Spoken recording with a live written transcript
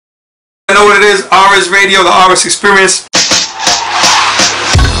is Rsradio, the Rs Experience.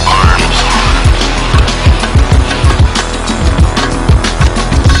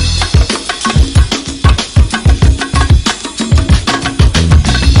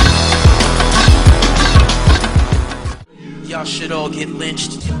 Y'all should all get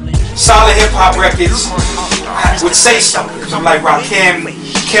lynched. Solid hip hop records would say something. I'm like Rakim,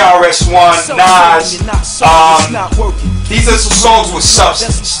 KRS-One, Nas. These are some songs with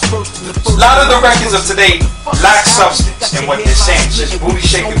substance. A lot of the records of today lack substance in what they're saying. It's just booty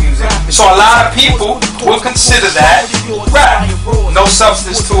shaking music. So a lot of people will consider that rap. No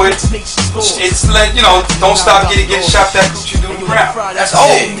substance to it. It's like, you know, don't stop getting shot that coochie do the rap. That's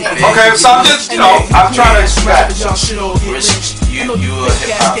old. Okay, so I'm just, you know, I'm trying to extract. You a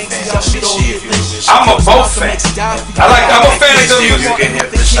hip hop fan. Let me see if you I'm a both fan. I'm a fan of the music. You can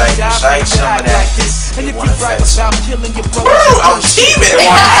recite some of that. I'm teaming.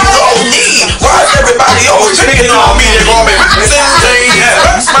 No need. Why is everybody always picking on me? They're going to make the same thing.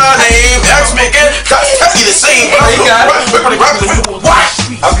 That's my name. That's making. That's the same. What?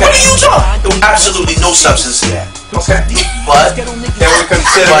 What are you talking? Absolutely no substance to that. Okay. But that would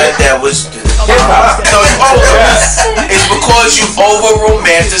consider that was it's because you over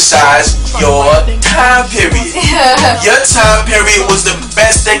romanticize your time period. Your time period was the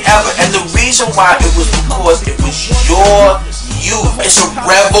best thing ever, and the reason why it was because it was your youth. It's a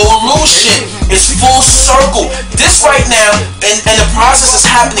revolution. It's full circle. This right now, and the process is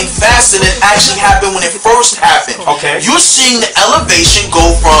happening faster than it actually happened when it first happened. Okay. You're seeing the elevation go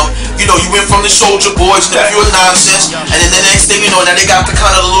from, you know, you went from the Soldier Boys to the pure nonsense, and then the next thing you know, now they got the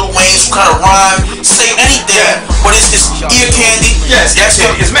kind of the Lil Waynes who kind of rhyme, say anything, but it's ear candy. Yes, that's it.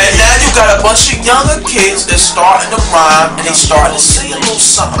 And now you got a bunch of younger kids that's starting to rhyme, and they starting to say a little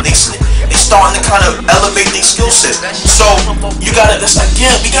something. They starting to kind of elevate their skill set. So you gotta,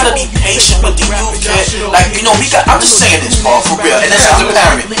 again, we gotta be patient with the youth, kid. Like, you know, I'm just saying this, Paul, for real, and this is a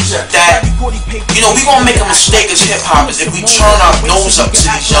parent, that, you know, we gonna make a mistake as hip hoppers if we turn our nose up to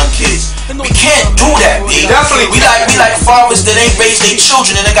these young kids. We can't do that, B. Definitely. We like fathers that ain't raised their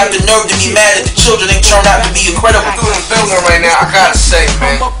children and they got the nerve to be mad at the children ain't turned out to be incredible. Doing the building right now, I gotta say,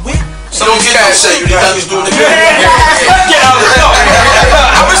 man. So don't get that say you the youngest doing the building.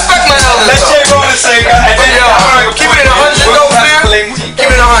 I respect my elders. Let's Jay Roll and say, keep it at 100 though, man.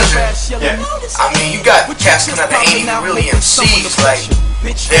 Keep it at 100. Yeah. I mean, you got cats coming out the 80s who really MCs, like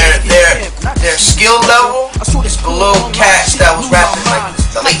their skill level is below cats that was rapping like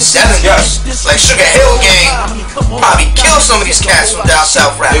the late 70s. Like Sugar Hill Gang probably kill some of these cats from down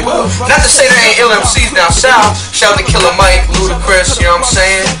south rap. Not to say there ain't ill MCs down south. Shout out to Killer Mike, Ludacris, you know what I'm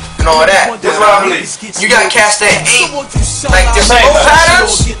saying? And all that. You got cats that ain't like their flow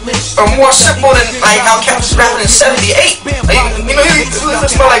patterns are more simple than like how cats was rapping in '78. Like, you know, he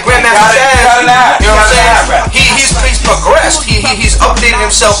smell like Grandmaster Jazz. You know what I'm saying? He's progressed. He's updated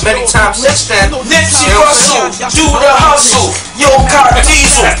himself many times since then. Nipsey Russell, do the hustle. Yo, Cop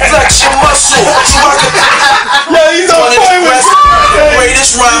Diesel, flex your muscle. Yeah, he's on point with the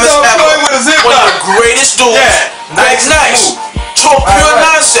greatest rhymers ever. One of the greatest dudes. Nice. Talk pure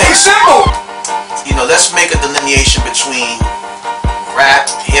nonsense. Simple. You know, let's make a delineation between rap,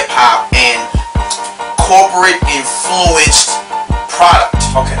 hip hop, and corporate influenced product.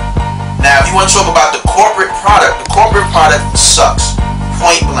 Okay. Now, if you want to talk about the corporate product sucks.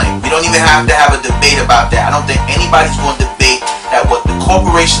 Point blank. We don't even have to have a debate about that. I don't think anybody's going to debate that what the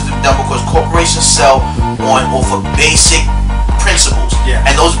corporations have done, because corporations sell off of basic principles. Yeah.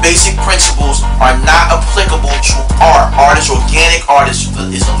 And those basic principles are not applicable to art. Art is organic, art is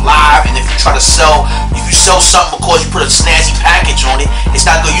alive, and if you sell something because you put a snazzy package on it, it's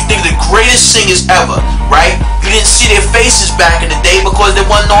not good. You think the greatest singers ever, right? You didn't see their faces back in the day because there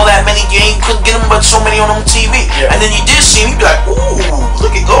wasn't all that many games. You couldn't get them but so many on TV. Yeah. And then you did see them, you'd be like, ooh,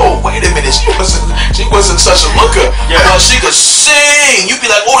 look at, wait a minute, she wasn't such a looker. Yeah. She could sing. You'd be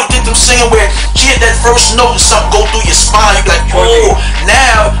like, oh, get them singing where she hit that first note and something go through your spine. You'd be like, oh,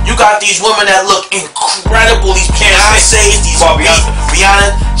 now you got these women that look incredible. These Beyonce's, these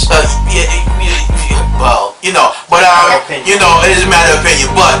Rihanna, well, you know, but you know, it is a matter of opinion.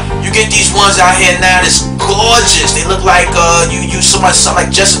 But you get these ones out here now that's gorgeous. They look like you use something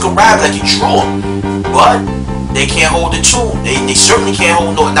like Jessica Rabbit, like you drew them, but they can't hold the tune. They certainly can't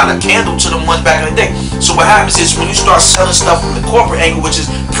hold not a candle to the ones back in the day. So what happens is when you start selling stuff from the corporate angle, which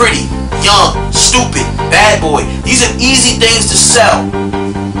is pretty, young, stupid, bad boy, these are easy things to sell.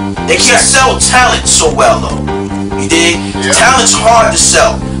 They can't sell talent so well though. You dig? Yeah. Talent's hard to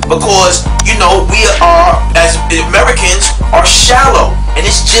sell because, you know, we are, as Americans, are shallow. And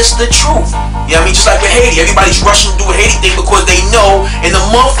it's just the truth. You know what I mean? Just like with Haiti. Everybody's rushing to do a Haiti thing because they know in a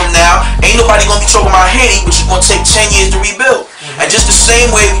month from now, ain't nobody we talking about Haiti, which is gonna take 10 years to rebuild. And just the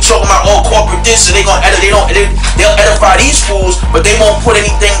same way we talking about all corporate this, so they'll edify these fools, but they won't put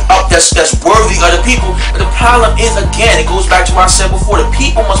anything up that's worthy of the people. But the problem is, again, it goes back to what I said before, the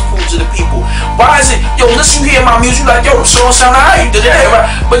people must prove to the people. Why is it, yo, listen, you hear my music, like, yo, the song sound alright, you did it, right?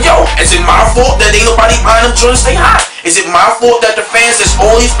 But yo, is it my fault that ain't nobody buying them joints they hot? Is it my fault that the fans, there's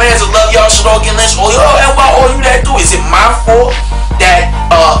all these fans that love y'all should all get lynched, all you that do? Is it my fault that,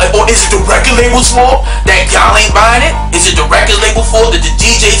 or is it the record label's fault that y'all ain't buying it? Is it the record label fault that the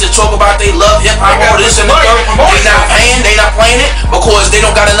DJs that talk about they love hip-hop, all this and the third, they not playing it because they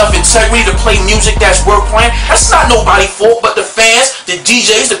don't got enough integrity to play music that's worth playing? That's not nobody's fault, but the fans, the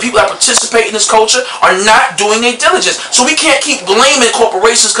DJs, the people that participate in this culture are not doing their diligence. So we can't keep blaming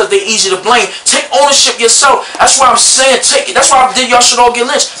corporations because they're easy to blame. Take ownership yourself. That's why I'm saying take it. That's why I did y'all should all get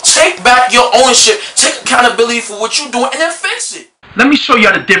lynched. Take back your ownership. Take accountability for what you're doing and then fix it. Let me show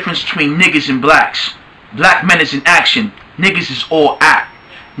y'all the difference between niggas and blacks. Black men is in action. Niggas is all act.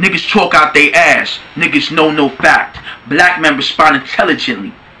 Niggas talk out they ass. Niggas know no fact. Black men respond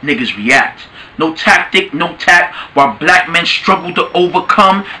intelligently. Niggas react. No tactic, no tact. While black men struggle to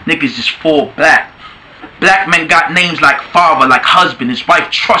overcome, niggas is full black. Black men got names like father, like husband. His wife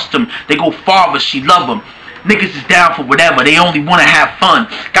trust him. They go farther, she love him. Niggas is down for whatever. They only want to have fun.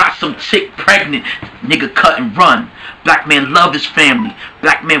 Got some chick pregnant. Nigga cut and run. Black man love his family.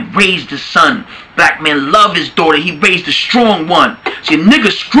 Black man raised his son. Black man love his daughter. He raised a strong one. See, a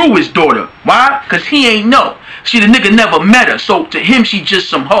nigga screw his daughter. Why? Cause he ain't know. See, the nigga never met her. So to him, she just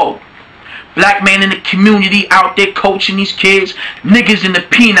some hoe. Black man in the community out there coaching these kids. Niggas in the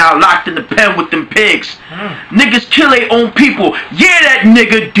penal locked in the pen with them pigs. Niggas kill their own people. Yeah, that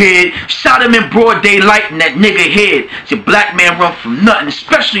nigga did. Shot him in broad daylight in that nigga head. See, black man run from nothing,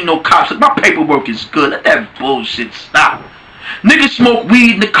 especially no cops. Like, my paperwork is good. Let that bullshit stop. Niggas smoke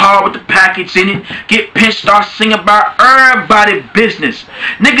weed in the car with the packets in it. Get pissed, start singing about everybody's business.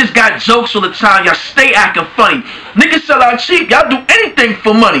 Niggas got jokes all the time. Y'all stay acting funny. Niggas sell out cheap. Y'all do anything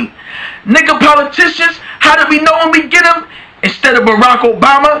for money. Nigga politicians, how do we know when we get them? Instead of Barack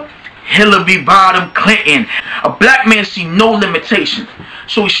Obama, Hillary Rodham Clinton. A black man see no limitation.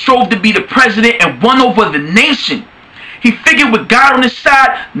 So he strove to be the president and won over the nation. He figured with God on his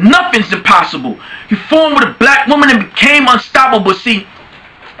side, nothing's impossible. He formed with a black woman and became unstoppable. See,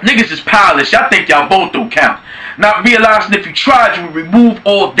 niggas is powerless. Y'all think y'all both don't count. Not realizing if you tried, you would remove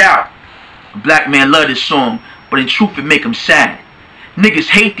all doubt. A black man love this song, but in truth it make him sad. Niggas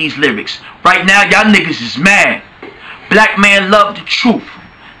hate these lyrics. Right now, y'all niggas is mad. Black man love the truth.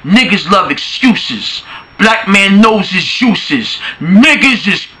 Niggas love excuses. Black man knows his uses. Niggas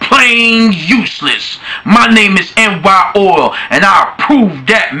is plain useless. My name is NY Oil, and I approve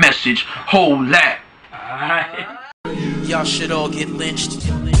that message. Hold that. Y'all should all get lynched.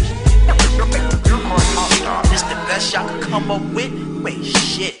 This the best y'all can come up with? Wait,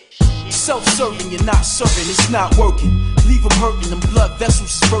 shit. Self-serving, you're not serving, it's not working. Leave them hurting, them blood vessels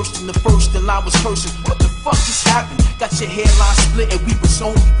is bursting. The first line was cursing. What the fuck just happened? Got your hairline split and we was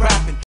only rapping.